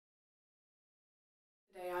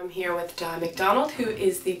Today I'm here with Di McDonald, who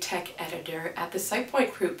is the tech editor at the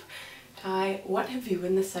SitePoint group. Di, what have you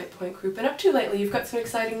and the SitePoint group been up to lately? You've got some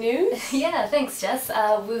exciting news? Yeah, thanks Jess.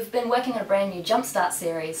 We've been working on a brand new Jumpstart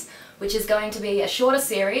series, which is going to be a shorter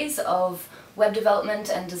series of web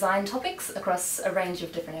development and design topics across a range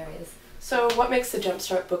of different areas. So what makes the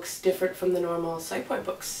Jumpstart books different from the normal SitePoint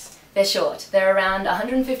books? They're short. They're around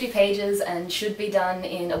 150 pages and should be done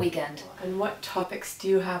in a weekend. And what topics do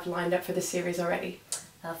you have lined up for the series already?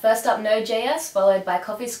 First up, Node.js, followed by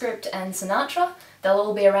CoffeeScript and Sinatra. They'll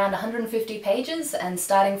all be around 150 pages and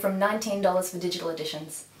starting from $19 for digital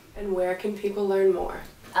editions. And where can people learn more?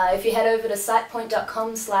 If you head over to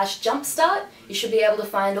sitepoint.com/jumpstart, you should be able to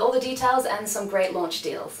find all the details and some great launch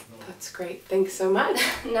deals. That's great. Thanks so much.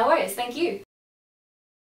 No worries, thank you.